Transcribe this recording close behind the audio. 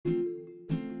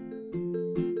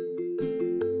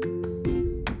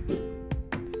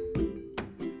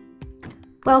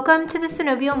Welcome to the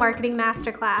Synovial Marketing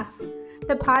Masterclass,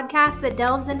 the podcast that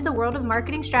delves into the world of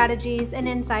marketing strategies and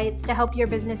insights to help your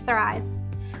business thrive.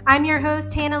 I'm your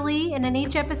host, Hannah Lee, and in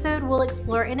each episode, we'll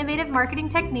explore innovative marketing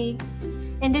techniques,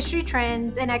 industry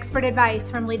trends, and expert advice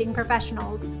from leading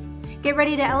professionals. Get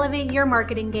ready to elevate your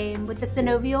marketing game with the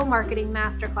Synovial Marketing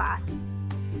Masterclass.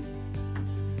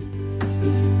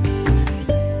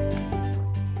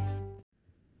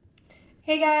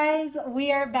 Hey guys,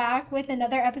 we are back with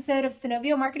another episode of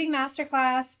Synovial Marketing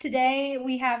Masterclass. Today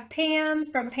we have Pam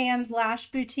from Pam's Lash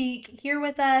Boutique here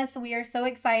with us. We are so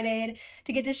excited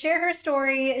to get to share her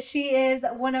story. She is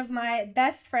one of my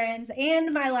best friends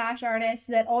and my lash artist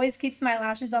that always keeps my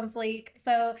lashes on fleek.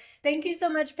 So thank you so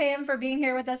much, Pam, for being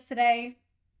here with us today.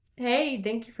 Hey,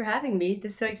 thank you for having me.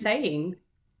 This is so exciting.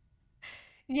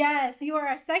 Yes, you are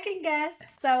our second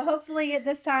guest, so hopefully at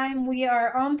this time we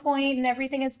are on point and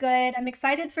everything is good. I'm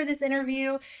excited for this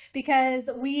interview because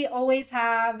we always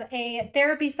have a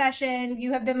therapy session.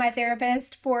 You have been my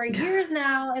therapist for years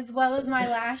now, as well as my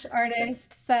lash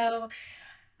artist. So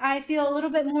I feel a little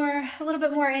bit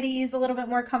more at ease, a little bit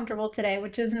more comfortable today,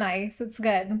 which is nice. It's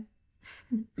good.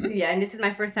 Yeah, and this is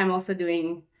my first time also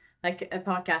doing like a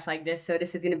podcast like this, so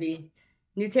this is going to be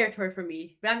new territory for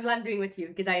me, but I'm glad I'm doing it with you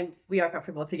because we are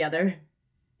comfortable together.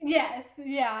 Yes,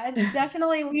 yeah, it's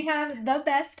definitely, we have the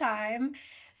best time.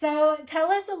 So tell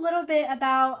us a little bit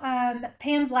about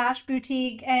Pam's Lash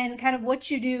Boutique and kind of what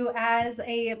you do as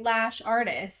a lash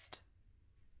artist.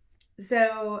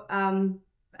 So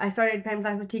I started Pam's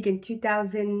Lash Boutique in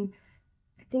 2000,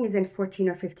 I think it's been 14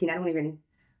 or 15. I don't even,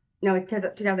 no, it says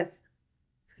 2000,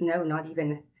 no, not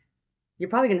even. You're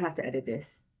probably going to have to edit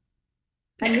this.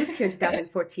 I moved here in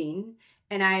 2014,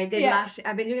 and I did lash.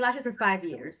 I've been doing lashes for 5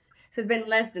 years, so it's been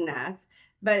less than that.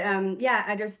 But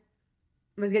I just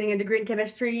was getting a degree in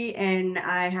chemistry, and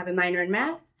I have a minor in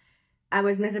math. I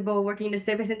was miserable working in the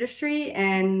service industry,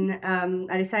 and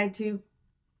I decided to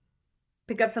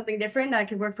pick up something different that I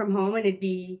could work from home, and it'd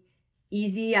be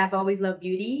easy. I've always loved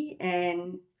beauty,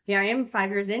 and here I am 5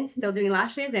 years in, still doing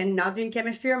lashes and not doing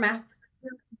chemistry or math.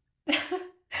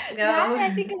 That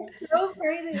I think is so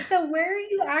crazy. So where are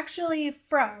you actually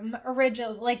from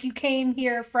originally? Like you came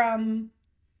here from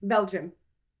Belgium.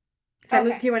 So I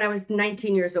moved here when I was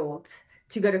 19 years old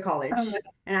to go to college.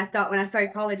 And I thought when I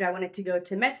started college, I wanted to go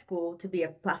to med school to be a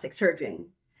plastic surgeon.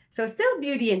 So still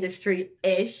beauty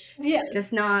industry-ish,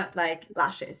 just not like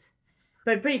lashes,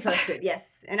 but pretty close to it,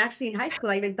 yes. And actually in high school,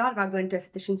 I even thought about going to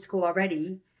esthetician school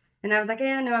already. And I was like,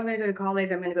 yeah, no, I'm going to go to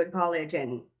college.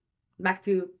 And back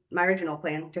to my original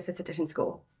plan, just esthetician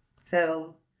school.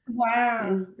 So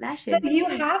wow. Lashes. So you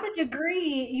have a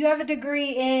degree. You have a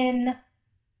degree in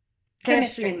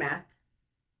chemistry and math.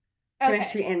 Okay.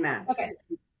 Chemistry and math. Okay.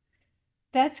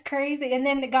 That's crazy. And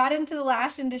then got into the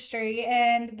lash industry,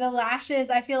 and the lashes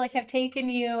I feel like have taken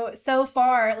you so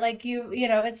far. Like you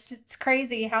know, it's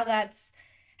crazy how that's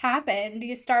happened.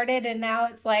 You started and now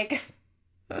it's like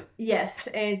Yes,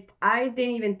 and I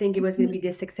didn't even think it was going to be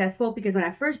this successful because when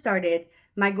I first started,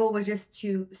 my goal was just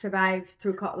to survive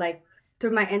through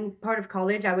through my end part of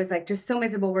college. I was like just so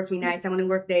miserable working nights. I want to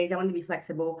work days. I want to be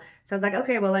flexible. So I was like,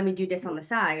 okay, well, let me do this on the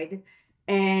side.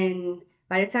 And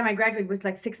by the time I graduated, it was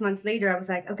like 6 months later. I was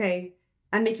like, okay,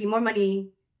 I'm making more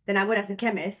money than I would as a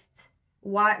chemist.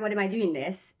 What am I doing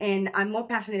this? And I'm more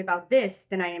passionate about this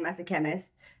than I am as a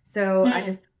chemist. So I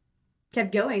just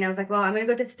kept going. I was like, well, I'm going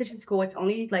to go to esthetician school. It's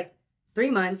only like 3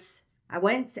 months. I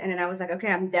went, and then I was like, okay,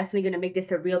 I'm definitely going to make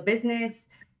this a real business.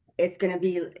 This is going to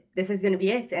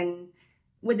be it. And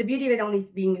with the beauty of it only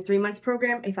being a 3 months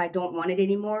program, if I don't want it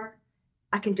anymore,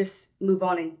 I can just move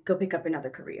on and go pick up another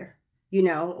career,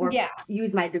 or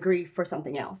use my degree for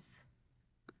something else.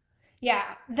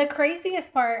 Yeah. The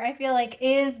craziest part, I feel like,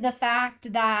 is the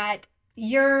fact that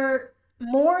you're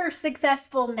more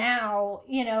successful now,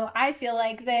 I feel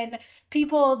like, than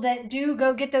people that do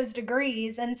go get those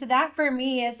degrees. And so that for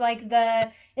me is like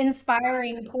the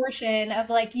inspiring portion of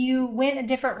like you went a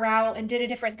different route and did a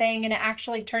different thing, and it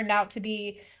actually turned out to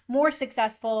be more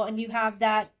successful, and you have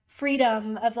that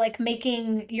freedom of like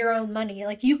making your own money.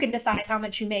 Like you can decide how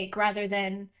much you make rather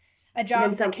than a job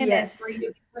as a chemist where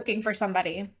you're working for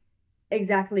somebody.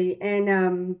 Exactly.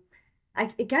 And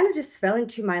it kind of just fell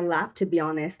into my lap, to be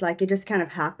honest. Like it just kind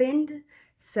of happened.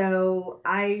 So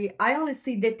I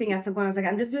honestly did think at some point, I was like,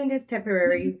 I'm just doing this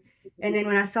temporary. And then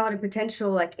when I saw the potential,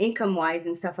 like income wise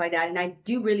and stuff like that, and I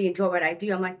do really enjoy what I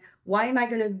do, I'm like, why am I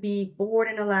going to be bored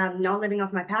in a lab, not living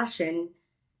off my passion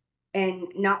and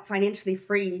not financially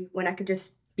free when I could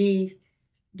just be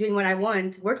doing what I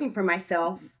want, working for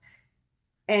myself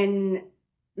and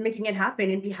making it happen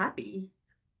and be happy?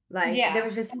 Like Yeah. there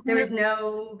was 100%.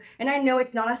 no, and I know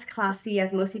it's not as classy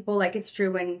as most people. Like it's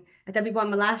true when I tell people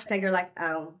I'm a lash tech, they're like,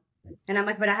 oh, and I'm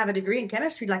like, but I have a degree in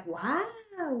chemistry. Like, wow.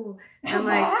 And I'm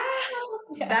like, Wow.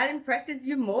 Yeah. that impresses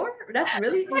you more? That's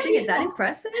really, you think it's that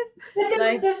impressive? But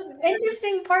Like, the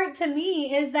interesting part to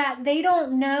me is that they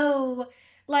don't know,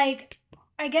 like,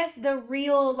 I guess the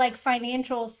real like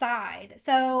financial side.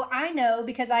 So I know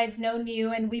because I've known you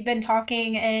and we've been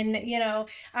talking, and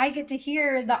I get to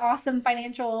hear the awesome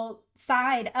financial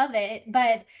side of it.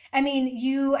 But I mean,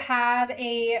 you have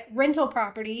a rental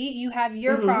property, you have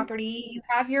your mm-hmm. property, you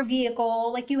have your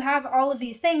vehicle, like you have all of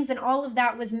these things, and all of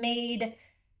that was made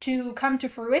to come to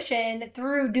fruition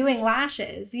through doing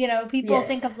lashes. People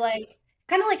think Yes. of like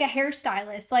kind of like a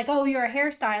hairstylist, like, oh, you're a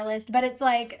hairstylist, but it's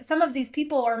like some of these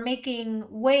people are making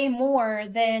way more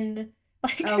than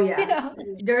like, Oh yeah.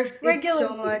 It's regular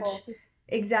so much. people.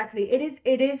 Exactly.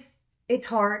 It's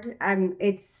hard.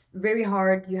 It's very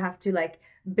hard. You have to like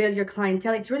build your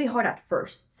clientele. It's really hard at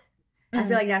first. I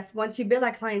feel Mm, like that's once you build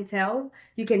that clientele,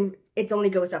 it only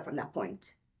goes up from that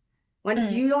point. When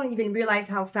mm. you don't even realize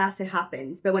how fast it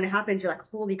happens, but when it happens, you're like,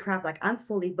 holy crap, like I'm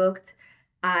fully booked.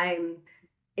 I'm,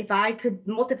 if I could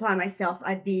multiply myself,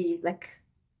 I'd be like,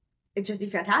 it'd just be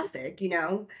fantastic, you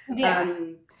know? Yeah.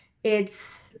 Um,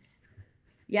 it's,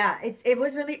 yeah, it's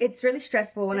really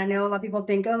stressful. And I know a lot of people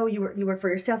think, oh, you work for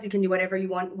yourself, you can do whatever you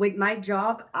want. With my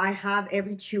job, I have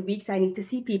every 2 weeks, I need to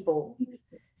see people.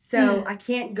 So Mm. I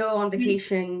can't go on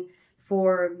vacation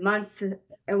for months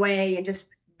away and just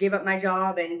give up my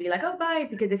job and be like, oh, bye,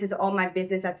 because this is all my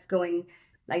business that's going,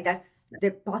 like, that's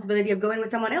the possibility of going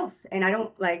with someone else. And I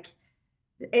don't like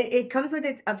it comes with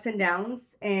its ups and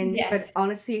downs. But Yes.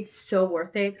 honestly, it's so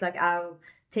worth it. Like, I'll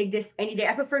take this any day.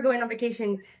 I prefer going on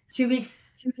vacation 2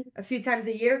 weeks a few times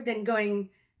a year than going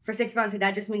for 6 months. And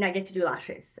that just means I get to do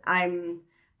lashes.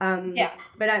 Yeah.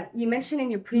 But you mentioned in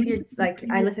your previous, like,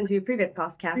 I listened to your previous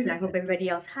podcast, and I hope everybody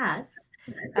else has.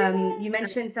 You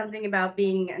mentioned something about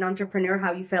being an entrepreneur,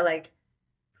 how you felt like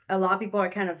a lot of people are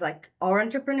kind of like are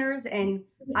entrepreneurs, and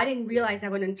I didn't realize I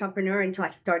was an entrepreneur until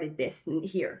I started this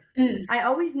here. Mm. I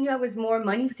always knew I was more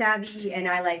money savvy, and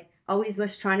I like always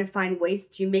was trying to find ways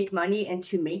to make money and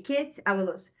to make it. I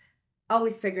was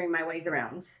always figuring my ways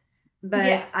around,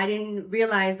 Yeah. but I didn't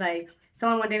realize, like,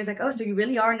 someone one day was like, oh, so you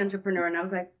really are an entrepreneur? And I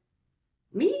was like,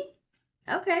 me?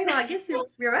 Okay, well, I guess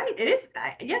you're right. It is.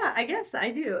 Yeah, I guess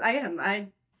I do. I am.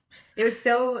 It was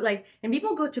so like, and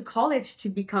people go to college to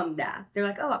become that. They're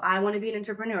like, oh, I want to be an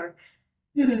entrepreneur.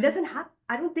 It Mhm. doesn't happen.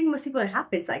 I don't think most people it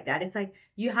happens like that. It's like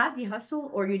you have the hustle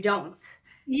or you don't.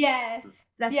 Yes.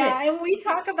 That's Yeah, it. and we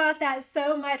talk about that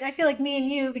so much. I feel like me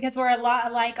and you, because we're a lot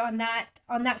alike on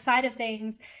that side of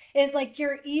things, is like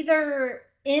you're either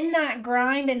in that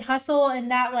grind and hustle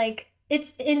and that like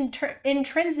it's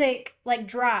intrinsic like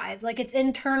drive, like it's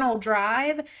internal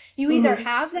drive. You either Mm-hmm.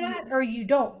 have that or you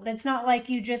don't. It's not like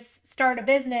you just start a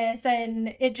business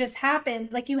and it just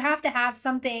happens. Like you have to have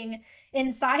something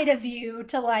inside of you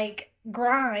to like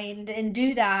grind and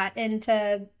do that and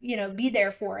to, be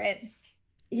there for it.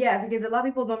 Yeah, because a lot of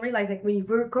people don't realize, like, when you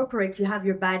work corporate, you have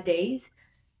your bad days.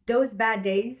 Those bad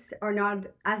days are not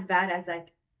as bad as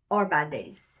like our bad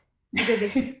days. Because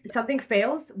if something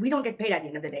fails, we don't get paid at the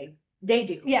end of the day. They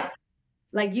do. Yeah.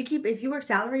 Like, if you work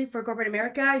salary for corporate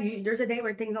America, there's a day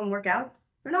where things don't work out.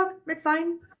 They're not. It's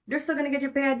fine. You're still gonna get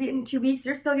your pay in 2 weeks.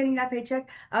 You're still getting that paycheck.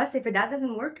 Us, if that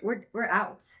doesn't work, we're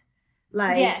out.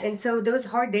 Like, and Yes. so those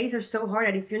hard days are so hard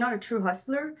that if you're not a true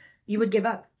hustler, you would give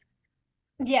up.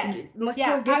 Yes. Most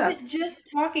people Yeah. give I was up.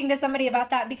 just talking to somebody about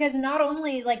that because not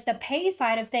only like the pay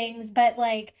side of things, but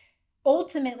like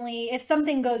ultimately, if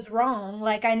something goes wrong,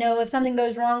 like I know if something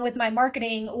goes wrong with my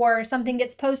marketing or something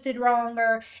gets posted wrong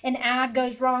or an ad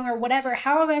goes wrong or whatever,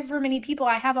 however many people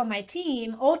I have on my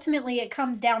team, ultimately it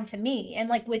comes down to me. And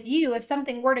like with you, if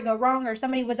something were to go wrong or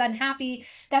somebody was unhappy,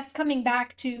 that's coming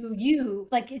back to you.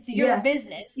 Like it's your Yeah,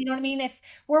 business. You know what I mean? If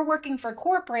we're working for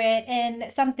corporate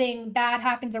and something bad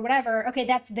happens or whatever, okay,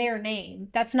 that's their name.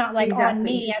 That's not like on exactly.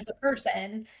 me as a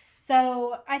person.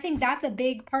 So I think that's a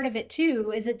big part of it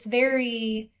too, is it's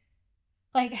very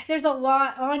like there's a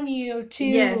lot on you to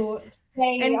Yes.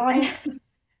 stay And on.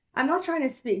 I'm not trying to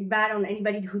speak bad on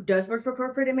anybody who does work for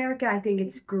corporate America. I think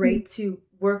it's great to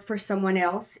work for someone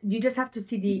else. You just have to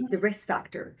see the risk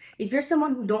factor. If you're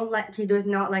someone who does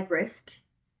not like risk,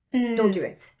 don't do Mm,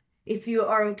 it. If you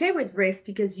are okay with risk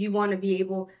because you want to be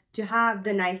able to have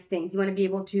the nice things, you want to be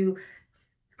able to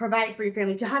provide for your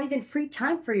family, to have even free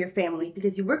time for your family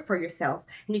because you work for yourself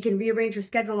and you can rearrange your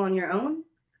schedule on your own,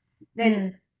 then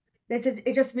mm,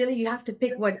 it just really, you have to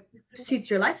pick what suits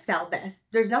your lifestyle best.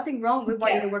 There's nothing wrong with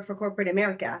wanting to yeah. work for corporate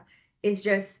America. It's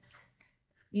just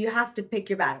you have to pick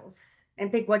your battles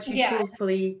and pick what you Yeah.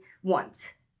 truthfully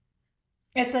want.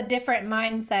 It's a different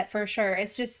mindset for sure.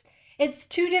 It's just it's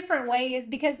two different ways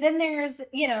because then there's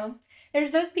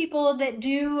those people that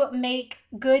do make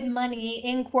good money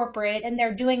in corporate and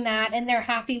they're doing that and they're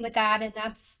happy with that and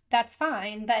that's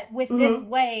fine. But with this Hmm.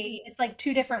 way, it's like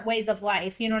two different ways of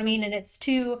life, you know what I mean? And it's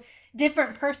two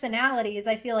different personalities,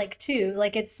 I feel like too.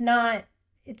 Like it's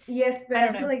Yes, but I I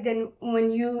don't feel know. like then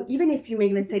when you, even if you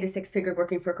make, let's say, the six figure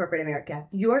working for corporate America,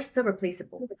 you're still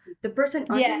replaceable. The person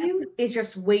under Yes. you is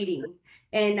just waiting.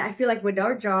 And I feel like with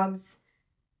our jobs,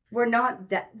 we're not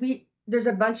that, there's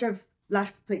a bunch of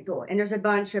Lash people and there's a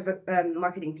bunch of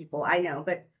marketing people, I know,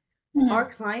 but our Mhm.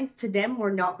 clients, to them,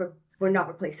 we're not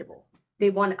replaceable. They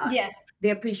want Yeah. us. They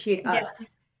appreciate Yeah.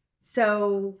 us.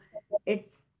 So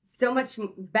it's so much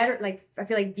better. Like, I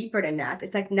feel like deeper than that.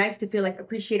 It's like nice to feel like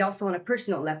appreciate also on a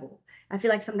personal level. I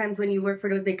feel like sometimes when you work for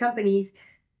those big companies,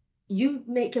 you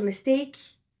make a mistake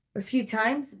a few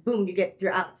times, boom,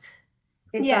 you're out.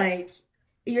 It's Yes. like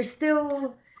you're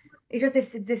still. It's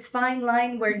just this fine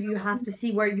line where you have to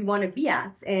see where you want to be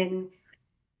at, and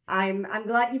I'm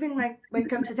glad, even like when it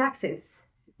comes to taxes.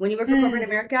 When you work for corporate Mm,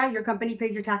 America, your company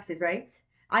pays your taxes, right?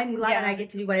 I'm glad that I yeah. get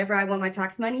to do whatever I want my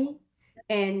tax money,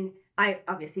 and I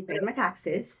obviously pay my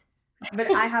taxes,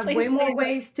 but I have way Please more do.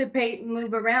 ways to pay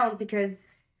move around because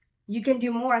you can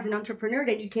do more as an entrepreneur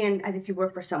than you can as if you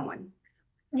work for someone.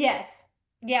 Yes.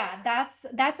 Yeah,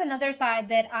 that's another side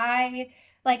that I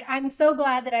like. I'm so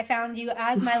glad that I found you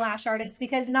as my lash artist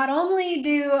because not only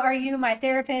do are you my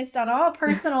therapist on all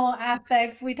personal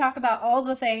aspects, we talk about all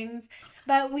the things,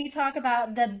 but we talk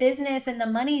about the business and the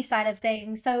money side of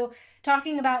things. So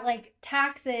talking about like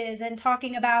taxes and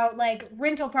talking about like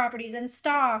rental properties and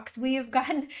stocks, we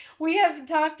have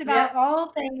talked Yep. about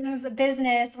all things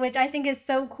business, which I think is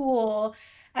so cool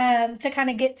to kind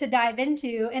of get to dive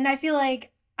into. And I feel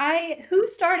like who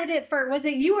started it first? Was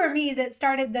it you or me that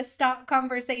started the stock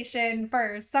conversation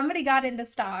first? Somebody got into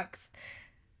stocks.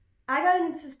 I got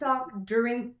into stock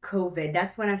during COVID.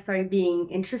 That's when I started being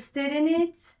interested in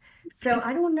it. So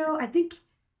I don't know. I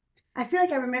feel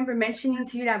like I remember mentioning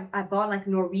to you that I bought like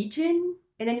Norwegian,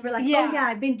 and then you were like, "Oh Yeah. yeah,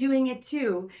 I've been doing it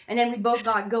too." And then we both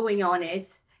got going on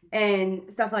it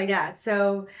and stuff like that.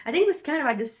 So I think it was kind of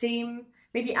like the same.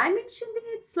 Maybe I mentioned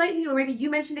it slightly, or maybe you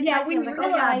mentioned it Yeah, slightly. we I was like, "Oh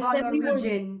yeah, I realized bought that we were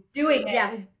Norwegian." doing it.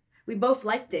 Yeah, we both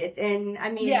liked it, and I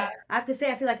mean, Yeah. I have to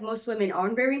say, I feel like most women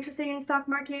aren't very interested in stock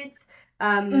markets.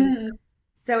 Um, Mhm.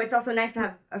 so it's also nice to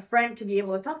have a friend to be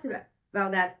able to talk to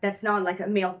about that. That's not like a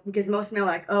male, because most male are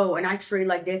like, oh, and I trade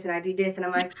like this and I do this, and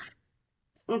I'm like,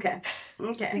 okay,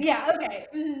 okay, Yeah, okay.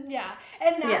 Yeah.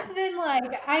 And yeah, that's been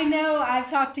like, I know I've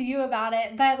talked to you about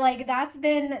it, but like that's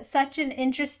been such an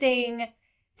interesting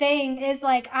thing is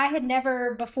like I had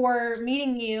never before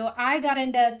meeting you, I got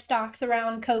into stocks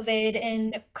around COVID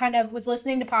and kind of was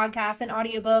listening to podcasts and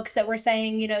audiobooks that were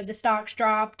saying, the stocks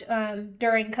dropped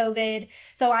during COVID.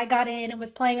 So I got in and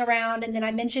was playing around and then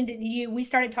I mentioned it to you. We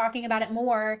started talking about it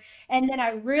more and then I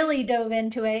really dove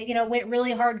into it, went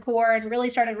really hardcore and really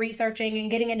started researching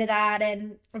and getting into that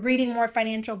and reading more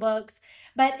financial books.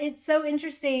 But it's so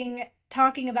interesting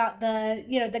talking about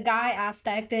the guy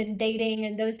aspect and dating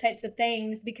and those types of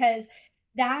things because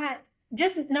that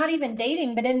just not even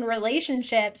dating, but in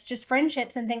relationships, just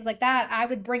friendships and things like that, I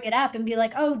would bring it up and be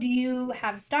like, oh, do you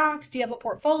have stocks? Do you have a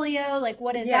portfolio? Like,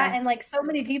 what is that? yeah. And like, so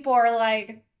many people are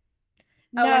like,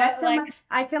 Oh, when no, like,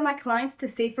 I tell my clients to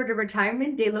save for the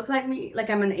retirement, they look like me like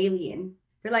I'm an alien.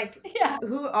 They're like, yeah.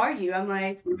 "Who are you?" I'm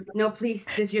like, "No, please.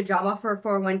 Does your job offer a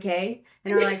 401k?"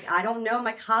 And they're like, "I don't know." I'm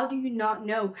like, "How do you not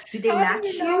know? Do they How do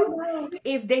you match not you? know?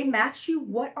 If they match you,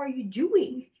 what are you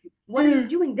doing? What are you Mm,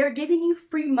 doing? They're giving you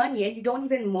free money and you don't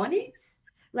even want it."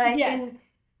 Like, yes. and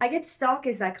I get stock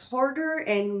is like harder,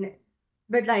 and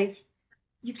but like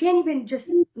you can't even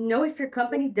just know if your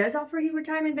company does offer you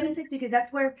retirement benefits, because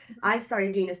that's where I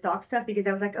started doing the stock stuff, because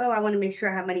I was like, oh, I want to make sure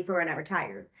I have money for when I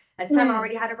retire. At the time, I Mm,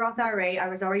 already had a Roth IRA. I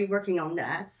was already working on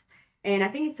that. And I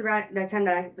think it's around that time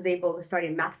that I was able to start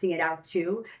maxing it out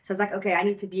too. So I was like, okay, I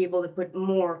need to be able to put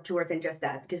more towards than just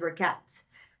that because we're capped.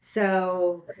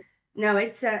 So no,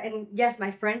 it's and yes,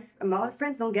 my friends, a lot of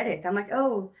friends don't get it. I'm like,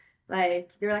 oh,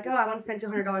 like they're like, oh, I want to spend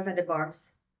 $200 at the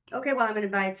bars. Okay, well, I'm gonna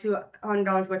buy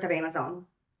 $200 worth of Amazon.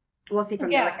 We'll see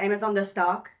from there. yeah. Like Amazon does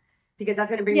stock, because that's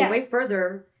going to bring me Yeah. way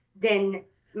further than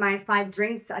my 5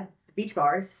 drinks at beach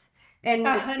bars.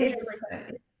 A And hundred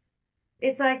percent.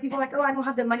 it's like people are like, oh, I don't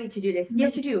have the money to do this.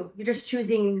 Yes, you do. You're just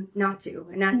choosing not to,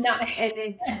 and that's Not.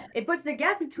 and it puts the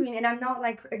gap between. And I'm not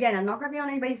like, again, I'm not crapping on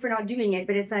anybody for not doing it,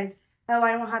 but it's like, oh,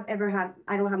 I don't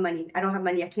have money. I don't have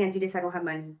money. I can't do this. I don't have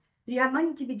money. You have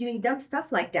money to be doing dumb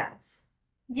stuff like that.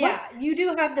 Yeah, What? you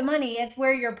do have the money. It's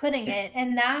where you're putting it.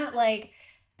 And that, like,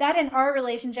 that in our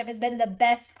relationship has been the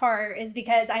best part is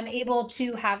because I'm able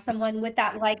to have someone with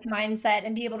that like mindset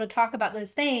and be able to talk about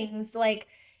those things, like,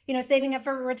 saving up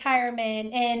for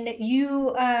retirement. And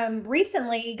you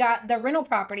recently got the rental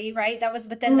property, right? That was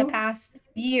within the Mhm. past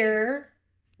year,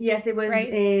 Yes, it was right?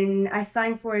 in, I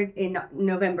signed for it in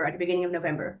November, at the beginning of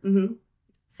November.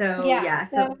 So, Yeah. yeah,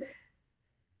 so So,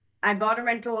 I bought a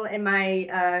rental in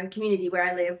my community where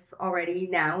I live already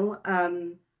now.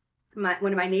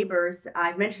 One of my neighbors,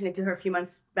 I mentioned it to her a few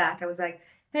months back. I was like,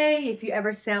 hey, if you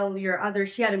ever sell your other,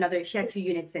 she had 2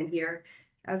 units in here.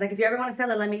 I was like, if you ever want to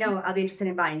sell it, let me know. I'll be interested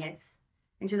in buying it.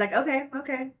 And she's like, okay,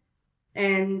 okay.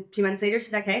 And 2 months later,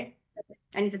 she's like, hey,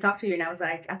 I need to talk to you. And I was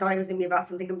like, I thought it was going to be about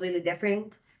something completely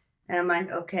different. And I'm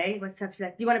like, okay, what's up? She's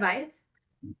like, do you want to buy it?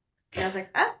 And I was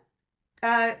like,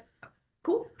 uh,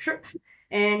 cool, sure.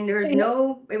 And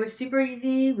it was super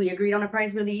easy. We agreed on a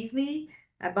price really easily.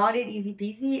 I bought it easy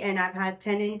peasy, and I've had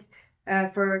tenants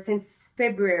since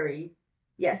February.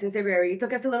 Yeah, since February. It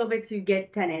took us a little bit to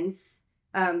get tenants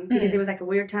because it mm, was like a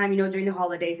weird time, during the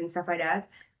holidays and stuff like that.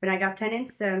 But I got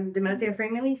tenants, the military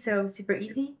friendly, so super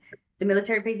easy. The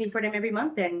military pays me for them every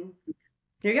month, and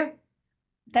there you go.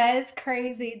 that is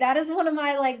crazy. That is one of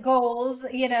my like goals, to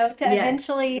Yes.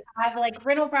 eventually have like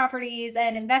rental properties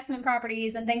and investment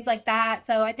properties and things like that.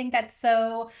 So I think that's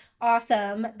so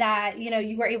awesome that,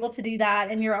 you were able to do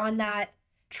that and you're on that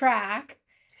track.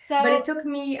 But it So, took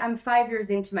me, I'm 5 years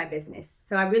into my business.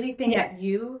 So I really think yeah. that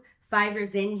 5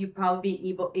 years in, you probably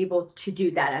be able to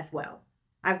do that as well.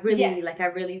 Yes. I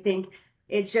really think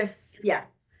it's just, yeah,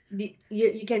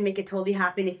 you can make it totally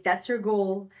happen. If that's your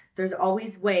goal, there's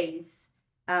always ways.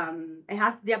 It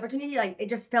has the opportunity, like it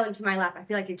just fell into my lap. I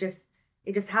feel like it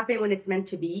just happened when it's meant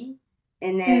to be.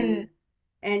 And Mm, then,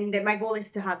 and that my goal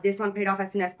is to have this one paid off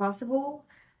as soon as possible,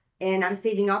 and I'm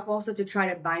saving up also to try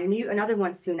to buy another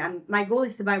one soon. My goal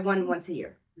is to buy one once a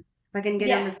year. If I can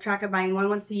get on yeah. the track of buying one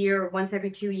once a year or once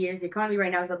every 2 years, the economy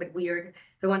right now is a little bit weird.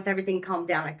 But once everything calmed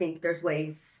down, I think there's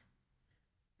ways.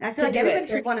 And I feel To like do everybody it.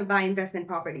 should want to buy investment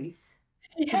properties.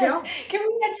 We should Yes. all. Can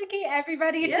we educate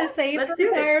everybody Yeah, to save let's for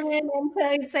do it. retirement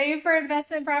and to save for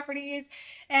investment properties?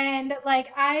 And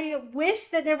like, I wish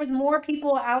that there was more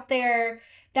people out there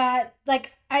that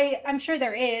like I'm sure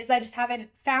there is. I just haven't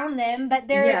found them, but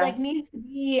there like Yeah, needs to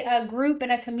be a group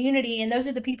and a community, and those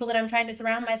are the people that I'm trying to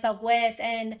surround myself with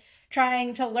and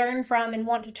trying to learn from and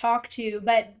want to talk to.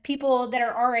 But people that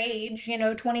are our age,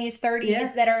 20s, 30s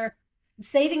yeah. that are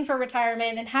saving for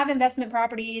retirement and have investment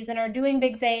properties and are doing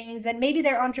big things, and maybe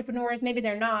they're entrepreneurs, maybe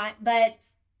they're not, but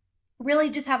really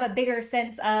just have a bigger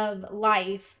sense of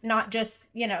life, not just,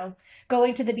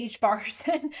 going to the beach bars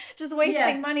and just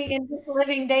wasting Yes. money and just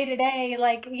living day to day,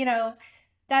 like,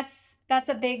 that's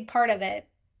a big part of it.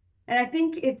 And I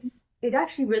think it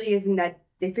actually really isn't that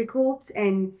difficult,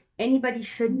 and anybody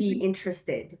should be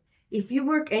interested. If you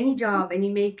work any job and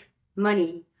you make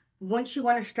money, once you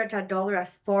want to stretch that dollar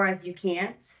as far as you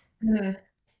can't, Mm.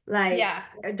 like Yeah.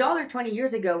 a dollar 20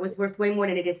 years ago was worth way more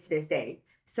than it is to this day.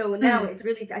 So now Mm. it's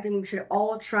really, I think we should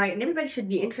all try it, and everybody should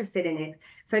be interested in it.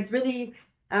 So it's really,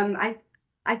 um, I,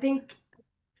 I think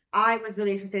I was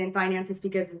really interested in finances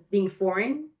because of being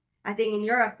foreign. I think in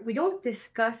Europe, we don't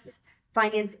discuss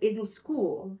finance in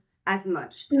school as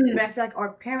much, but Mm. I feel like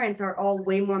our parents are all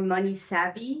way more money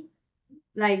savvy.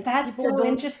 Like That's so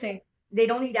interesting. they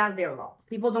don't eat out there a lot.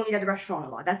 People don't eat at the restaurant a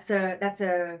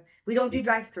lot. We don't do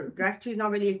drive through. Drive through is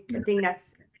not really a thing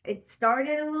it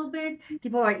started a little bit.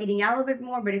 People are eating out a little bit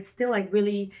more, but it's still like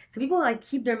really, so people like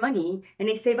keep their money and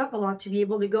they save up a lot to be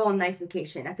able to go on nice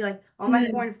vacation. I feel like all my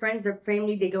Mm. foreign friends, their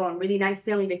family, they go on really nice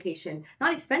family vacation.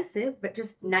 Not expensive, but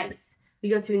just nice. We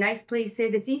go to nice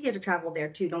places. It's easier to travel there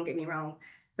too, don't get me wrong.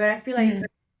 But I feel like Mm.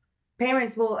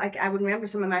 parents will, like, I would remember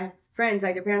some of my friends,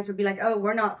 like their parents would be like, oh,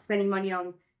 we're not spending money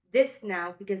on this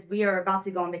now because we are about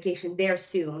to go on vacation there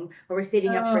soon, or we're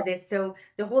saving up for Oh, this. So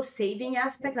the whole saving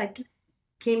aspect like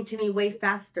came to me way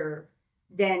faster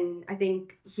than I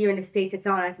think here in the States. It's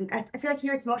not as, I feel like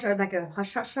here it's more of like a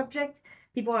hush hush subject.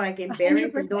 People are like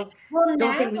embarrassed and 100%. Well,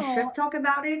 don't think we now should talk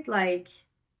about it. Like,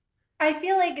 I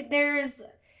feel like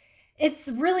it's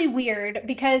really weird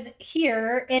because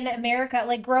here in America,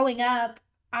 like growing up,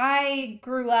 I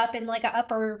grew up in like a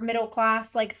upper middle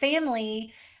class like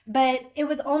family, but it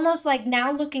was almost like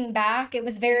now looking back, it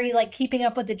was very like keeping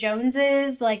up with the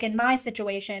Joneses, like in my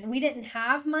situation. We didn't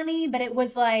have money, but it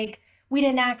was like we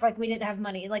didn't act like we didn't have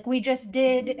money. Like we just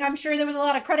did. I'm sure there was a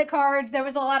lot of credit cards. There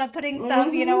was a lot of putting stuff,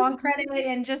 on Mm-hmm. credit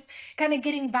and just kind of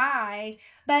getting by.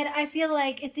 But I feel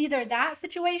like it's either that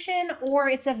situation or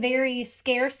it's a very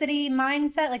scarcity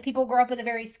mindset. Like people grow up with a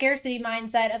very scarcity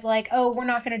mindset of like, oh, we're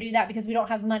not going to do that because we don't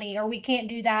have money, or we can't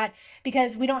do that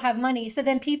because we don't have money. So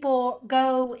then people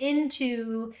go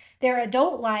into their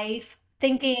adult life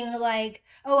thinking like,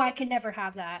 oh, I can never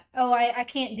have that. Oh, I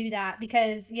can't do that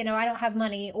because, I don't have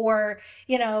money. Or,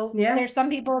 Yeah. there's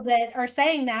some people that are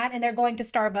saying that and they're going to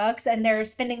Starbucks and they're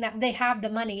spending that, they have the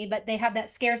money, but they have that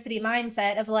scarcity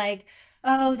mindset of like,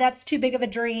 oh, that's too big of a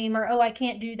dream, or oh, I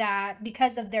can't do that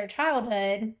because of their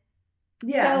childhood.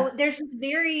 Yeah. So there's just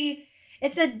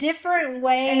it's a different And then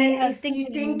way of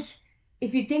thinking.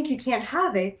 if you think you can't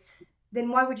have it, then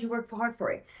why would you work hard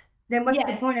for it? Then what's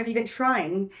the Yes. point of even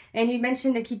trying? And you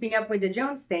mentioned the keeping up with the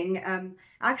Jones thing.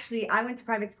 Actually, I went to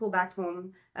private school back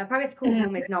home. Private school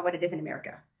home Mhm. is not what it is in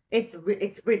America. It's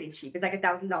really cheap. It's like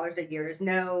 $1,000 a year. There's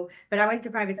no. But I went to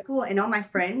private school, and all my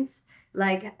friends,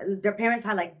 like their parents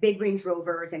had like big Range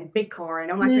Rovers and big car, and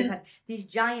all my friends Mhm. had these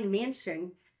giant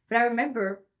mansion. But I remember,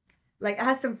 like I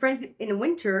had some friends in the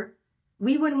winter,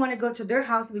 we wouldn't want to go to their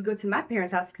house. We'd go to my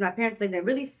parents' house because my parents lived in a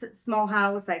really small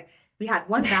house. Like we had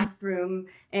one bathroom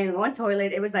and one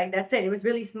toilet. It was like, that's it. It was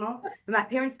really small. But my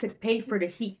parents could pay for the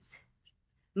heat.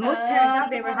 Most parents out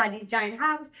there had Oh. these giant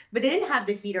houses, but they didn't have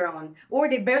the heater on, or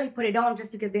they barely put it on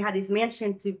just because they had this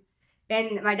mansion to.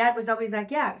 And my dad was always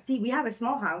like, yeah, see, we have a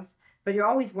small house, but you're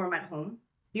always warm at home.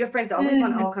 Your friends always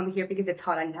want to Mhm. all come here because it's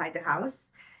hot inside the house.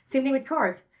 Same thing with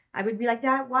cars. I would be like,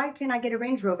 Dad, why can't I get a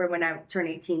Range Rover when I turn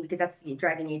 18? Because that's the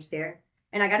driving age there.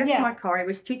 And I got a Yeah. smart car. It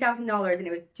was $2,000 and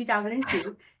it was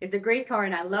 2002. It's a great car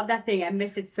and I love that thing. I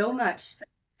miss it so much.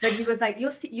 But he was like,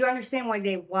 you'll see, you understand one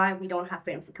day why we don't have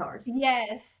fancy cars.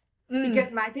 Yes. Because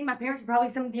Mm. I think my parents were probably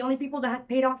some of the only people that had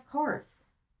paid off cars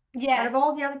out of Yes.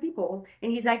 all the other people.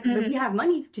 And he's like, but we Mhm. have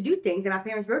money to do things. And my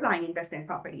parents were buying investment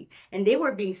property and they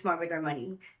were being smart with their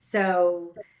money.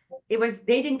 So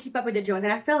they didn't keep up with the Jones.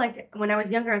 And I felt like when I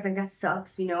was younger, I was like, that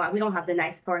sucks. We don't have the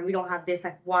nice car and we don't have this.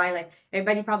 Like, why? Like,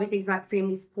 everybody probably thinks my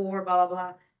family's poor, blah, blah,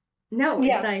 blah. No, it's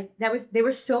Yeah. like, they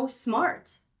were so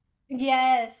smart.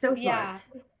 Yes. So Yeah.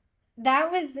 smart.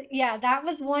 That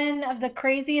was one of the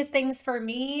craziest things for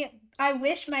me. I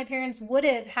wish my parents would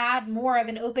have had more of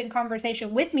an open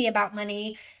conversation with me about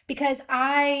money because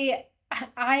I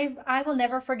will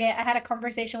never forget. I had a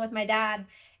conversation with my dad.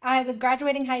 I was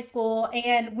graduating high school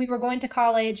and we were going to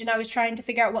college, and I was trying to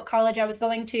figure out what college I was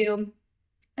going to.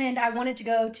 And I wanted to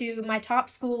go to my top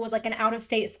school was like an out of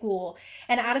state school.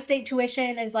 And out of state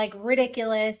tuition is like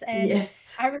ridiculous. And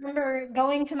Yes. I remember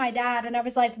going to my dad and I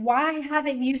was like, why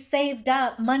haven't you saved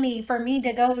up money for me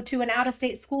to go to an out of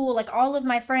state school? Like all of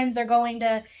my friends are going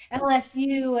to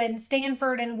LSU and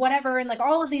Stanford and whatever, and like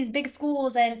all of these big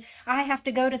schools. And I have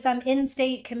to go to some in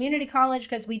state community college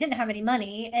because we didn't have any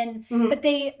money. And Hmm. but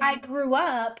I grew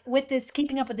up with this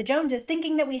keeping up with the Joneses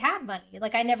thinking that we had money.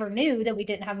 Like I never knew that we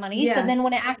didn't have money. So Yeah. then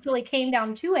when it actually came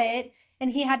down to it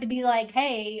and he had to be like,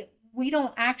 hey, we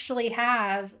don't actually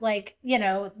have like,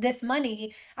 this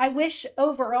money. I wish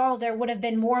overall there would have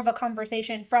been more of a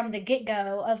conversation from the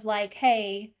get-go of like,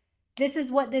 hey, this is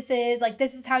what this is. Like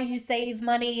this is how you save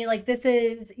money. Like this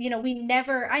is,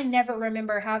 I never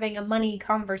remember having a money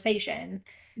conversation.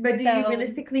 But do you So,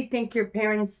 realistically think your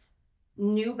parents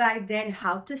knew back then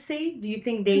how to save? Do you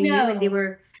think they knew and they no.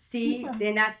 were, see,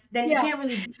 then you Yeah. can't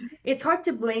really, it's hard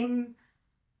to blame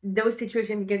those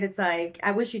situations because it's like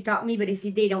I wish you taught me, but if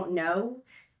they don't know,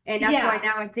 and that's why Yeah.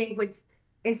 now I think with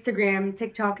Instagram,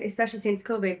 TikTok, especially since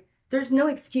COVID, there's no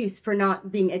excuse for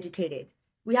not being educated.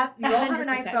 A We all have an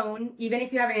 100%. iPhone, even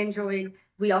if you have an Android.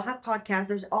 We all have podcasts.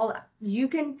 There's all you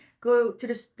can go to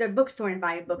the bookstore and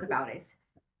buy a book about it.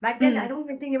 Back then, I Mm. don't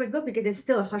even think it was book because it's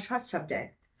still a hush hush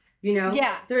subject.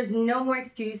 Yeah. There's no more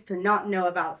excuse to not know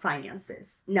about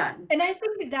finances. None. And I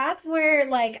think that's where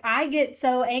like I get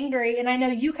so angry, and I know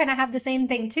you kind of have the same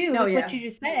thing too No, with what yeah, you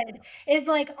just said, is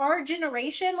like our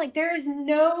generation, like there is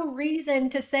no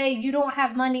reason to say you don't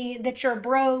have money, that you're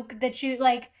broke, that you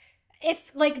like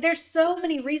if like there's so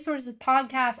many resources,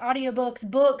 podcasts, audiobooks,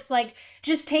 books, like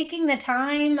just taking the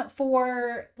time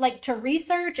for like to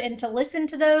research and to listen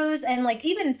to those, and like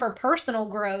even for personal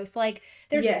growth, like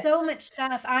there's so yes, much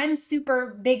stuff. I'm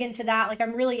super big into that. Like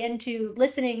I'm really into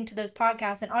listening to those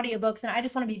podcasts and audiobooks, and I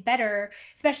just want to be better,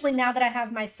 especially now that I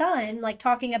have my son, like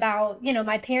talking about, my no,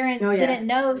 parents yeah, didn't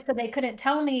know so they couldn't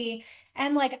tell me.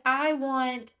 And like I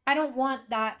don't want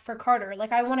that for Carter.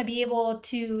 Like I want to be able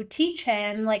to teach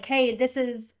him like, hey, this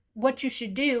is what you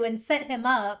should do, and set him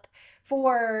up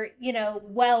for,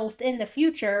 wealth in the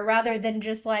future rather than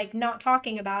just like not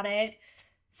talking about it.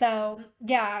 So,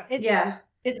 yeah, Yeah.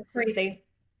 it's crazy.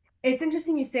 It's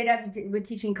interesting you say that with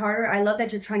teaching Carter. I love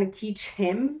that you're trying to teach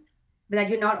him, but that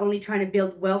you're not only trying to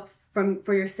build wealth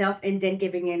for yourself and then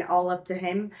giving it all up to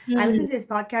him. I listened Mm, to this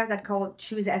podcast that called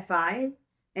Choose FI,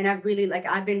 and I've really like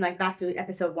I've been like back to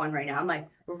episode 1 right now. I'm like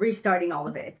restarting all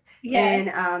of it, and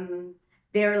yes.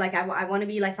 they're like I want to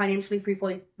be like financially free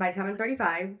fully by the time I'm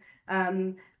 35.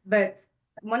 But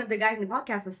one of the guys in the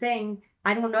podcast was saying,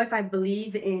 I don't know if I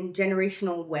believe in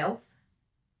generational wealth,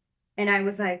 and I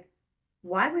was like,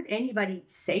 why would anybody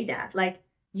say that? Like,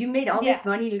 you made all Yeah. this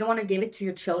money and you don't want to give it to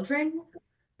your children?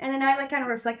 And then I like kind of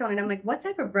reflect on it. I'm like, what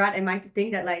type of brat am I to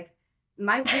think that like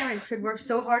my parents should work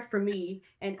so hard for me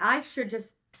and I should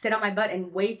just sit on my butt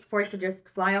and wait for it to just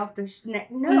fly off the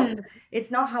no, Mm,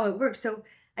 it's not how it works. So,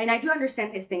 and I do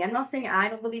understand his thing. I'm not saying I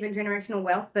don't believe in generational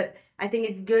wealth, but I think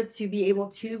it's good to be able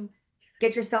to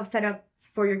get yourself set up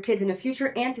for your kids in the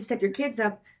future and to set your kids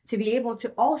up to be able to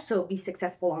also be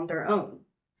successful on their own.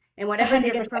 And whatever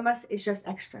they get 100%. from us is just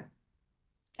extra. A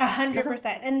That's hundred all.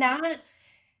 percent. And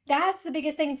that's the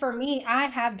biggest thing for me. I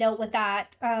have dealt with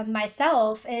that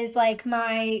myself is like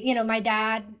my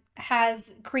dad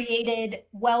has created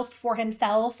wealth for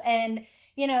himself and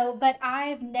but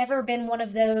I've never been one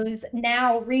of those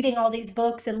now reading all these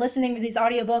books and listening to these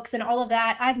audiobooks and all of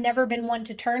that. I've never been one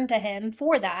to turn to him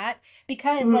for that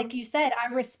because Mm-hmm. like you said,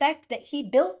 I respect that he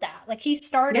built that. Like he Yeah.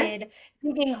 started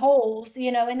digging holes,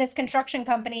 in this construction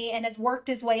company and has worked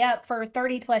his way up for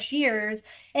 30 plus years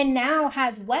and now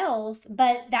has wealth,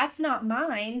 but that's not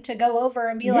mine to go over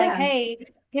and be like, Yeah. hey,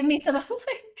 give me some,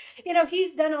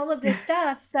 he's done all of this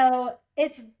stuff. So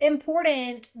it's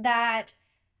important that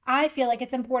I feel like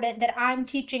it's important that I'm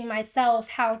teaching myself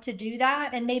how to do that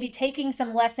and maybe taking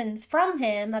some lessons from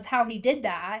him of how he did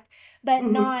that, but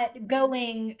Mm-hmm. not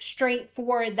going straight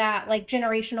for that like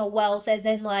generational wealth, as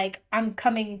in like, I'm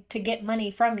coming to get money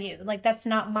from you. Like, that's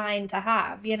not mine to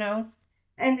have?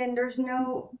 And then there's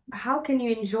no, how can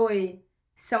you enjoy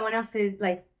someone else's,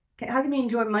 like, how can you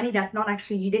enjoy money that's not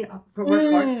actually, you didn't work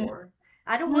hard Mm, for?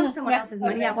 I don't want someone that's else's so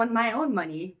money. I good. want my own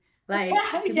money. Like,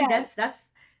 to me, Yes.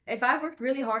 if I worked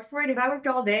really hard for it, if I worked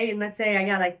all day and let's say I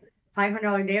got like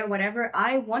 $500 a day or whatever,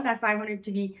 I want that 500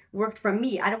 to be worked from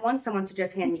me. I don't want someone to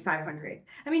just hand me 500.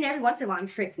 I mean, every once in a while, I'm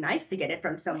sure it's nice to get it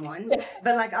from someone.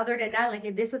 But like, other than that, like,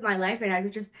 if this was my life and I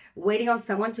was just waiting on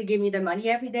someone to give me the money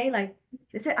every day, like,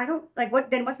 that's it. I don't like what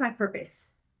then what's my purpose?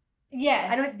 I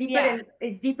Yes. know Yeah.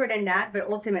 it's deeper than that, but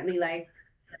ultimately like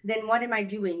then what am I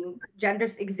doing? I'm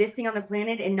just existing on the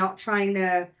planet and not trying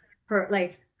to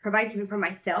provide even for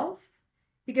myself.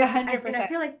 A Because hundred I percent.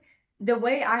 feel like the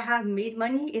way I have made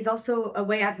money is also a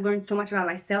way I've learned so much about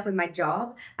myself and my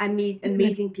job. I meet Mhm.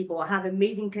 amazing people. I have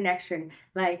amazing connection.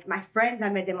 Like my friends, I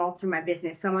met them all through my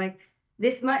business. So I'm like,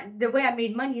 the way I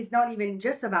made money is not even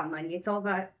just about money. It's all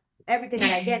about everything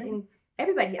that I get. And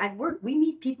everybody at work, we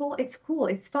meet people. It's cool.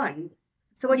 It's fun.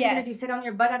 So what you gonna do? Yes. Sit on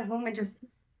your butt at home and just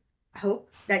hope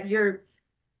that you're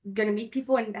gonna meet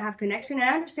people and have connection? And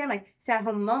I understand like stay at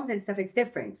home moms and stuff, it's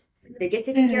different. They get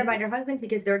taken care of by Mhm. their husband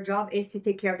because their job is to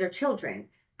take care of their children.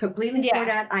 Completely for Yeah.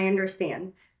 that, I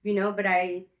understand. But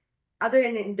other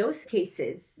than in those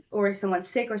cases, or if someone's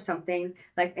sick or something,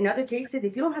 like in other cases,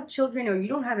 if you don't have children or you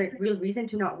don't have a real reason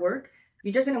to not work,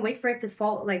 you're just gonna wait for it to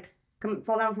fall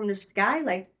down from the sky.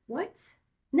 Like what?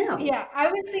 No. Yeah,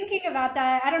 I was thinking about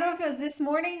that. I don't know if it was this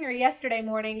morning or yesterday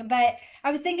morning, but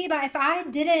I was thinking about if I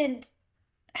didn't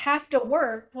have to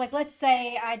work, like let's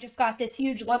say I just got this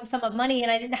huge lump sum of money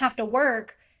and I didn't have to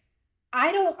work,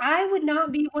 I would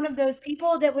not be one of those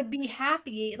people that would be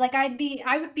happy. Like I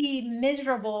would be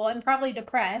miserable and probably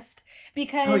depressed Oh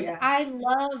because yeah. I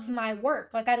love my work.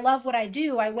 Like I love what I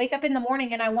do. I wake up in the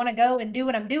morning and I want to go and do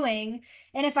what I'm doing.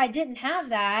 And if I didn't have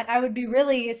that, I would be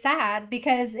really sad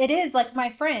because it is like my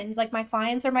friends, like my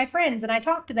clients are my friends and I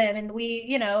talk to them and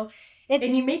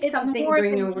And you make it's something more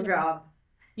during than your money. job.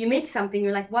 You make something,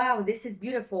 you're like, wow, this is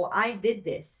beautiful. I did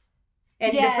this.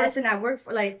 And the person Yes. I work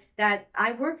for, like that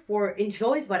I work for,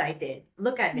 enjoys what I did.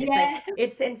 Look at this. Like Yes.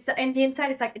 it's in the inside,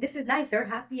 it's like, this is nice. They're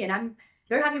happy and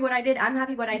they're happy what I did. I'm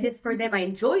happy what I did for them. I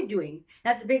enjoy doing.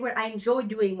 That's a big word. I enjoy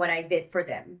doing what I did for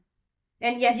them.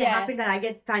 And yes, it Yes. happens that I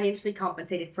get financially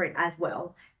compensated for it as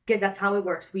well. Because that's how it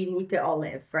works. We need to all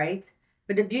live, right?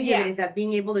 But the beauty of it Yeah. is that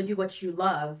being able to do what you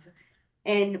love,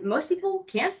 and most people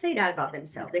can't say that about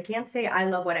themselves. They can't say, I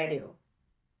love what I do.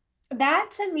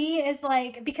 That to me is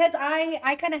like because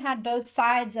I kind of had both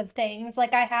sides of things.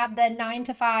 Like I had the 9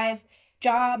 to 5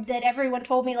 job that everyone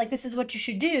told me, like, this is what you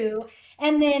should do.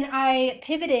 And then I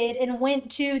pivoted and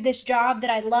went to this job that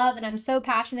I love and I'm so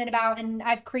passionate about, and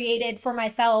I've created for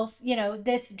myself, you know,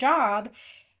 this job.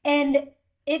 And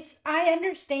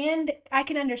I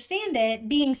can understand it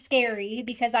being scary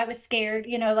because I was scared,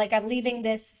 you know, like I'm leaving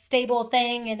this stable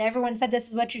thing and everyone said this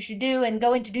is what you should do and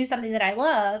going to do something that I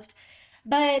loved.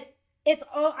 But it's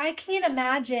all, I can't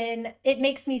imagine, it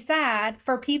makes me sad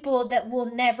for people that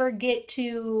will never get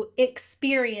to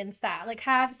experience that, like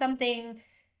have something,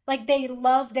 like they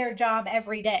love their job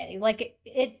every day. Like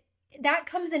it that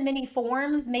comes in many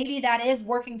forms. Maybe that is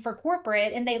working for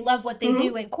corporate and they love what they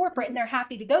do Mm-hmm. in corporate and they're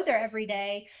happy to go there every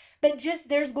day. But just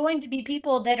there's going to be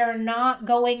people that are not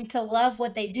going to love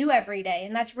what they do every day.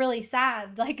 And that's really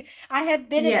sad. Like I have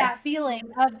been at that Yes.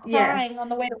 feeling of crying on Yes.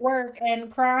 the way to work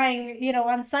and crying, you know,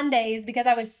 on Sundays because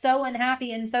I was so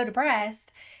unhappy and so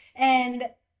depressed. And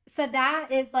so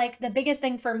that is like the biggest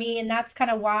thing for me, and that's kind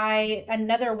of why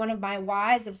another one of my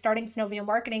whys of starting Synovial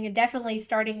Marketing and definitely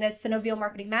starting this Synovial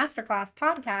Marketing Masterclass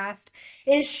podcast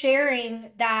is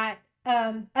sharing that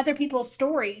other people's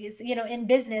stories, you know, in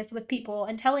business with people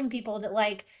and telling people that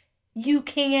like you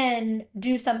can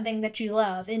do something that you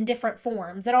love in different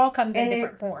forms. It all comes in And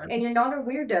different it, and forms. you're not a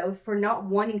weirdo for not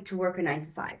wanting to work a 9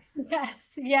 to 5.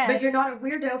 Yes, But yes, you're not a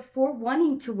weirdo for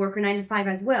wanting to work a 9 to 5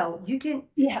 as well. You can,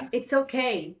 yeah, it's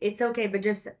okay. It's okay. But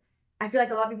just, I feel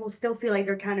like a lot of people still feel like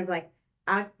they're kind of like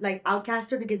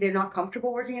outcaster because they're not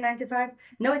comfortable working a 9 to 5.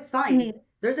 No, it's fine. mhm,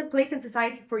 There's a place in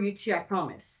society for you too, I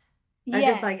promise. I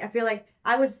just like, I yes. feel like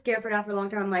I was scared for that for a long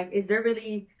time. I'm like, is there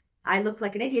really, I look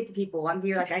like an idiot to people. I'm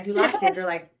here, like, I do lashes. They're Yes.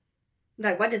 like,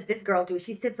 what does this girl do?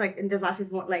 She sits like and does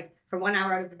lashes like for 1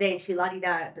 hour out of the day, and she la di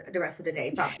da the rest of the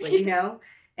day, probably, you know.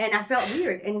 And I felt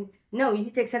weird. And no, you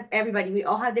need to accept everybody. We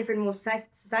all have different modes of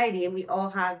society, and we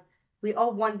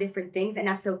all want different things, and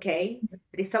that's okay.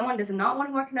 But if someone does not want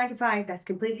to work 9 to 5, that's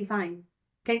completely fine.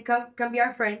 Can come be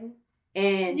our friend,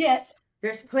 and Yes.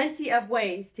 there's plenty of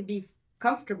ways to be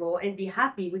comfortable and be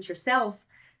happy with yourself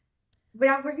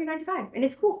without working 9 to 5, and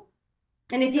it's cool.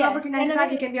 And if you love Yes. working nine And to I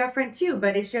five, mean, you can be our friend too.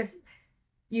 But it's just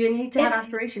you need to have it's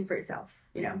aspiration for yourself,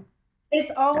 you know.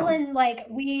 it's all So in like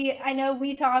I know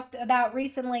we talked about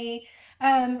recently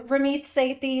Ramith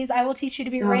Sethi's I Will Teach You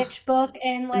to Be oh, Rich book,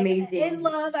 and like in amazing,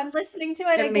 love, I'm listening to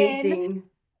it again. amazing.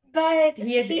 But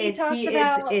He is he it. talks He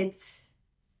is about, it.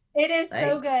 it is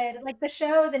so Like, good. Like the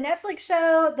show, the Netflix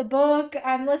show, the book,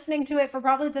 I'm listening to it for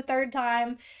probably the third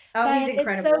time, oh, he's but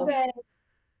it's so incredible. good.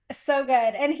 So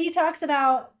good. And he talks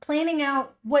about planning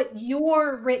out what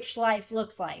your rich life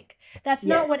looks like. That's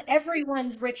not what Yes.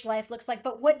 everyone's rich life looks like,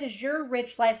 but what does your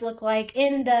rich life look like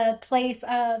in the place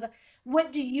of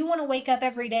what do you want to wake up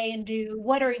every day and do?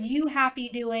 What are you happy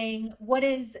doing? What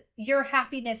does your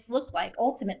happiness look like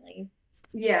ultimately?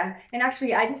 Yeah, and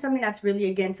actually, I do something that's really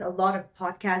against a lot of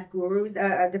podcast gurus,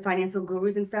 the financial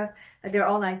gurus and stuff. They're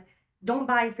all like, "Don't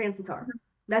buy a fancy car."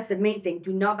 That's the main thing.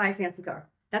 Do not buy a fancy car.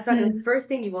 That's not the Mm, first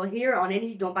thing you will hear on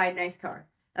any. Don't buy a nice car.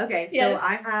 Okay, so yes.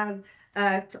 I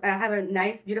have a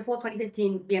nice, beautiful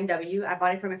 2015 BMW. I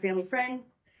bought it from a family friend.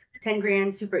 10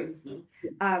 grand, super easy.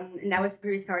 And that was the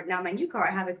previous car. Now my new car,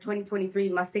 I have a 2023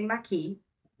 Mustang Mach-E,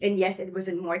 and yes, it was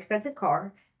a more expensive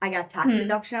car. I got tax Mm,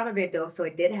 deduction out of it though, so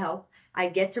it did help. I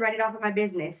get to write it off of my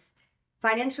business.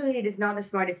 Financially, it is not the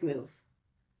smartest move.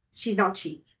 She's not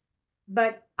cheap,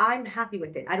 but I'm happy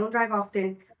with it. I don't drive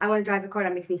often. I want to drive a car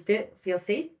that makes me feel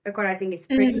safe, a car that I think is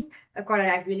mm, pretty, a car that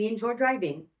I really enjoy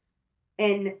driving.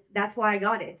 And that's why I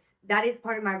got it. That is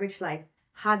part of my rich life.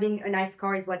 Having a nice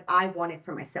car is what I wanted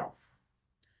for myself.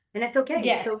 And that's okay.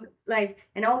 yes. So, like,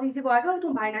 and all these people are like, oh,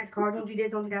 don't buy a nice car, don't do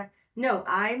this, don't do that. No,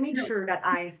 I made No. sure that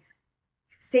I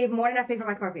save more than I pay for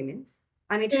my car payment.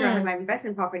 I made sure I had Mm, my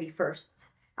investment property first.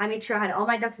 I made sure I had all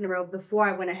my ducks in a row before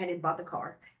I went ahead and bought the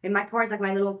car. And my car is like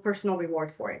my little personal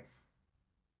reward for it.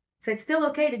 So it's still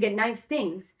okay to get nice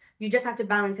things. You just have to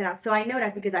balance it out. So I know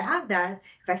that because I have that,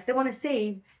 if I still want to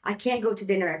save, I can't go to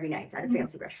dinner every night at a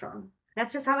fancy restaurant.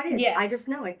 That's just how it is. I yes. just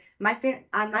know it. My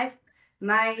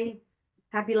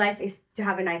happy life is to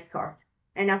have a nice car,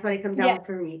 and that's what it comes Yeah. down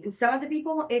for me. And some other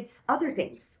people, it's other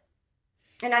things,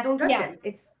 and I don't judge Yeah. them.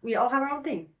 It's we all have our own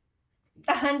thing.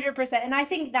 100%. And I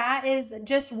think that is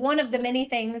just one of the many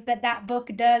things that that book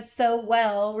does so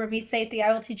well. Rami Sethi,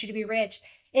 I Will Teach You to Be Rich,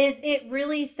 is it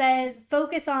really says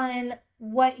focus on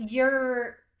what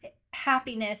your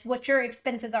happiness, what your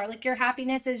expenses are. Like your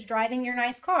happiness is driving your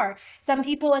nice car. Some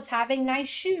people it's having nice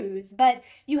shoes, but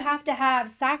you have to have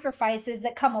sacrifices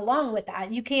that come along with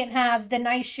that. You can't have the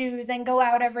nice shoes and go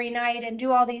out every night and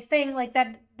do all these things like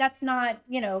that. That's not,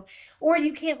 or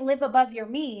you can't live above your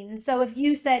means. So if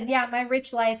you said, yeah, my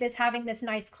rich life is having this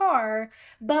nice car,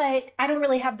 but I don't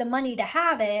really have the money to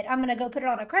have it, I'm going to go put it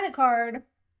on a credit card.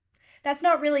 That's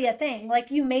not really a thing. Like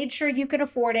you made sure you could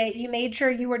afford it, you made sure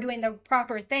you were doing the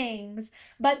proper things,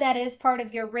 but that is part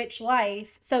of your rich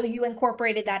life. So you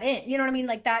incorporated that in. You know what I mean?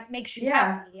 Like that makes you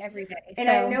Yeah. happy every day. And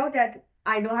I So, know that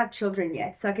I don't have children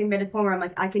yet, so I can be at a point where I'm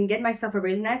like, I can get myself a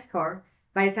really nice car.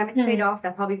 By the time it's paid mm, off,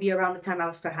 that'll probably be around the time I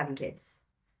will start having kids.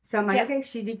 So I'm like, yep. okay,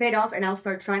 she'll be paid off, and I'll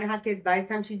start trying to have kids by the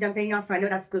time she's done paying off. So I know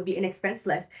that's going to be an expense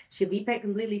less. She'll be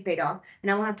completely paid off,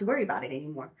 and I won't have to worry about it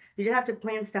anymore. You just have to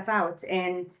plan stuff out,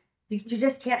 and you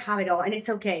just can't have it all, and it's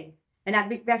okay. And I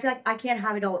feel like I can't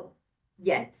have it all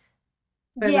yet.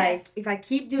 But like, Yes. if I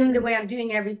keep doing the way I'm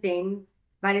doing everything,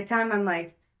 by the time I'm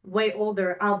like way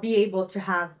older, I'll be able to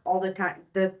have all the time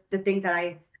the things that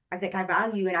I think I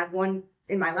value and I want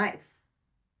in my life.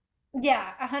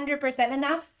 Yeah, 100%. And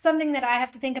that's something that I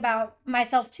have to think about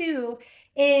myself too,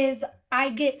 is I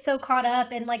get so caught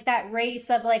up in like that race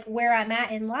of like where I'm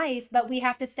at in life, but we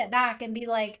have to step back and be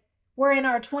like, we're in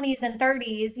our 20s and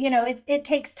 30s, it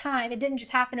takes time. It didn't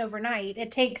just happen overnight.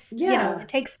 It takes, Yeah. it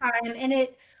takes time and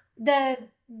the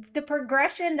the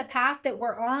progression, the path that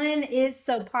we're on is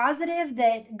so positive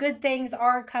that good things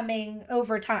are coming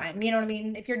over time. You know what I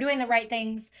mean? If you're doing the right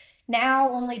things now,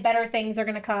 only better things are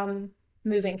going to come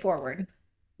moving forward.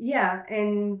 Yeah,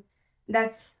 and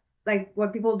that's like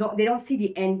what people don't see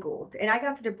the end goal. And I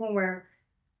got to the point where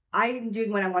I'm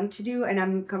doing what I want to do and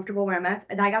I'm comfortable where I'm at.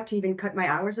 And I got to even cut my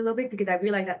hours a little bit because I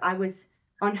realized that I was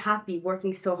unhappy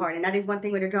working so hard. And that is one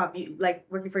thing with a job. You like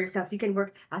working for yourself. You can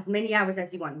work as many hours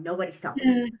as you want. Nobody's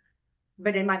stopping you. Mm,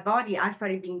 But in my body, I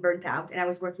started being burnt out and I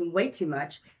was working way too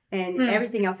much and mm.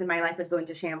 everything else in my life was going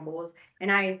to shambles.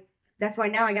 And that's why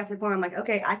now I got to the point where I'm like,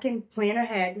 okay, I can plan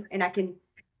ahead and I can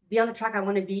be on the track I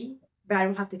want to be, but I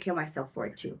don't have to kill myself for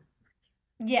it too.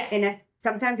 And Yes.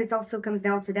 sometimes it also comes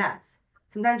down to that.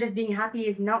 Sometimes just being happy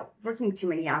is not working too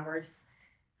many hours.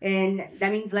 And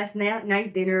that means less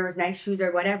nice dinners, nice shoes,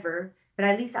 or whatever. But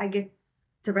at least I get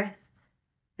to rest.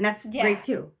 And that's great Yeah.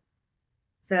 too.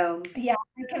 So, Yeah,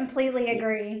 I completely yeah.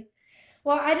 agree.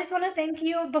 Well, I just want to thank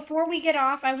you. Before we get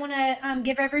off, I want to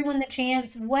give everyone the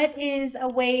chance. What is a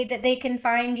way that they can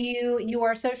find you,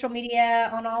 your social media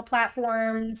on all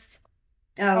platforms,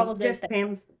 all of those Just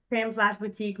things? Pam's Lash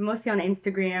Boutique, mostly on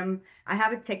Instagram. I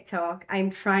have a TikTok. I'm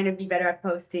trying to be better at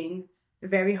posting.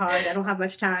 Very hard. I don't have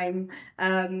much time.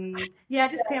 Yeah,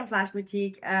 just Pam's Lash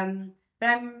Boutique.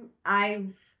 But I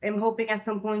am hoping at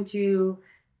some point to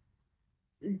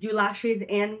do lashes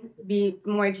and be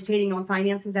more educating on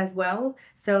finances as well.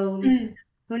 So Mm.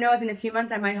 who knows? In a few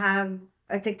months, I might have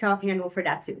a TikTok handle for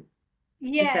that too.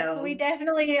 Yes, we So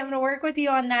definitely am going to work with you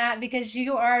on that because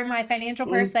you are my financial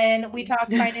mm. person. We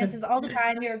talk finances all the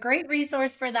time. You're a great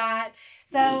resource for that.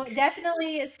 So Thanks.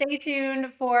 definitely stay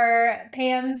tuned for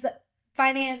Pam's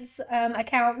finance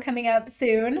account coming up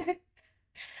soon,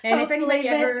 And if hopefully. anybody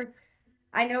But ever,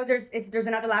 I know if there's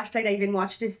another lash tag that even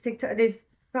watched this TikTok, this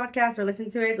podcast or listen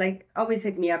to it, like always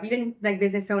hit me up. Even like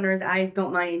business owners, I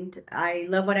don't mind. I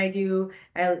love what I do.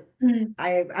 mm,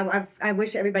 I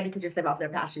wish everybody could just live off their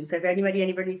passion. So if anybody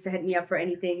ever needs to hit me up for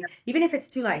anything, even if it's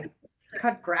to like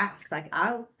cut grass, like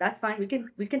that's fine.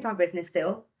 We can talk business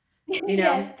still, you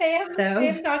know. yes, So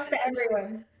Pam talks to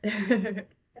everyone.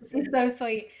 She's so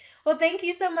sweet. Well, thank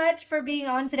you so much for being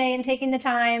on today and taking the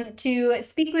time to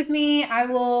speak with me. I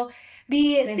will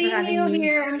be thanks for seeing having you me.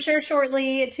 here, I'm sure,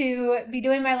 shortly to be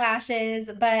doing my lashes,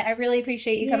 but I really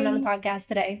appreciate you coming on the Yay! podcast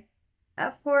today.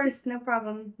 Of course, no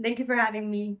problem. Thank you for having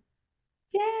me.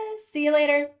 Yes, see you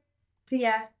later. See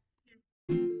ya.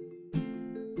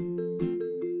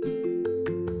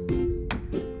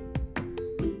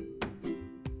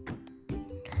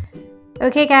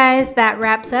 Okay, guys, that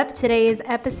wraps up today's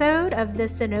episode of the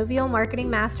Synovial Marketing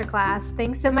Masterclass.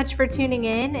 Thanks so much for tuning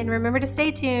in, and remember to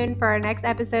stay tuned for our next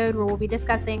episode where we'll be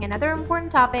discussing another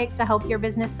important topic to help your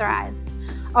business thrive.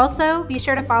 Also, be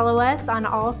sure to follow us on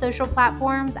all social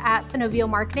platforms at Synovial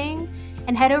Marketing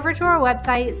and head over to our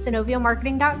website,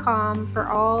 synovialmarketing.com, for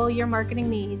all your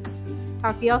marketing needs.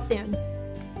 Talk to y'all soon.